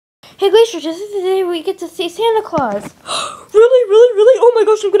Hey Glacier, this is the day we get to see Santa Claus. Really, really, really? Oh my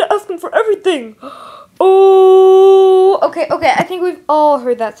gosh, I'm gonna ask him for everything. Oh, okay, I think we've all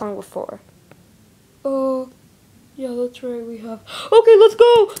heard that song before. Oh, yeah, that's right, we have. Okay, let's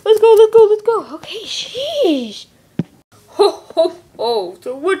go. Okay, sheesh. Ho, ho, ho.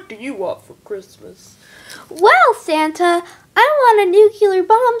 So what do you want for Christmas? Well, Santa, I want a nuclear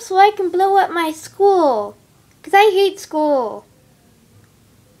bomb so I can blow up my school. 'Cause I hate school.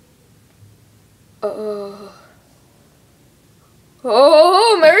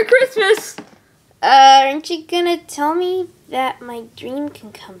 Oh, Merry Christmas! Aren't you gonna tell me that my dream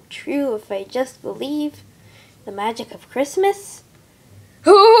can come true if I just believe the magic of Christmas?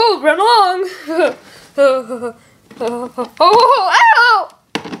 Oh, run along! Oh, ow!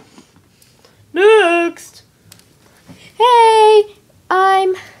 Next! Hey,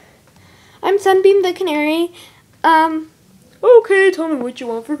 I'm Sunbeam the Canary. Okay, tell me what you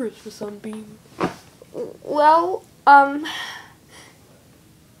want for Christmas, Sunbeam. Well,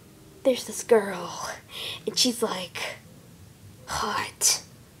 there's this girl, and she's like hot.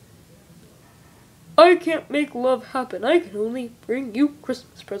 I can't make love happen. I can only bring you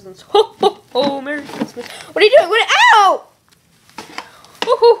Christmas presents. Ho, ho, ho, Merry Christmas. What are you doing? Ow!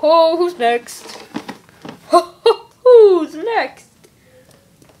 Ho, ho, ho, who's next? Ho, ho, who's next?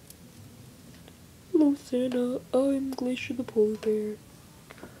 Hello, Santa. I'm Glacier the polar bear.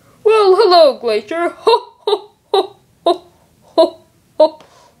 Well, hello, Glacier. Ho, ho, ho, ho, ho, ho,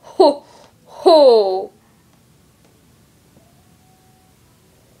 ho, ho.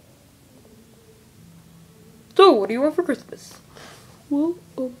 So, what do you want for Christmas? Well,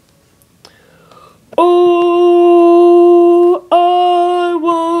 I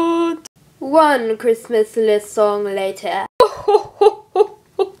want One Christmas list song later.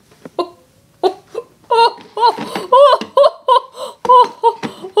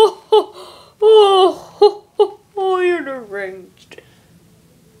 Oh, you're deranged.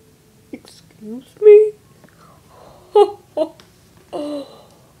 Excuse me?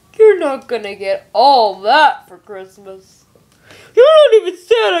 You're not gonna get all that for Christmas. You're not even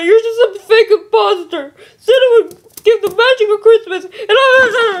Santa, you're just some fake imposter. Santa would give the magic of Christmas, and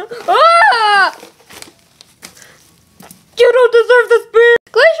ah! You don't deserve this beer!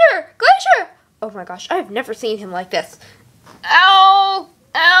 Glacier! Oh my gosh, I've never seen him like this. Ow!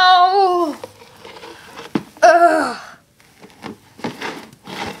 Ow! Ugh.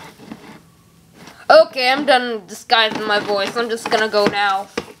 Okay, I'm done disguising my voice. I'm just gonna go now.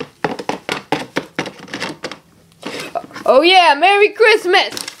 Oh yeah, Merry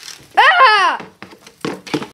Christmas! Ah!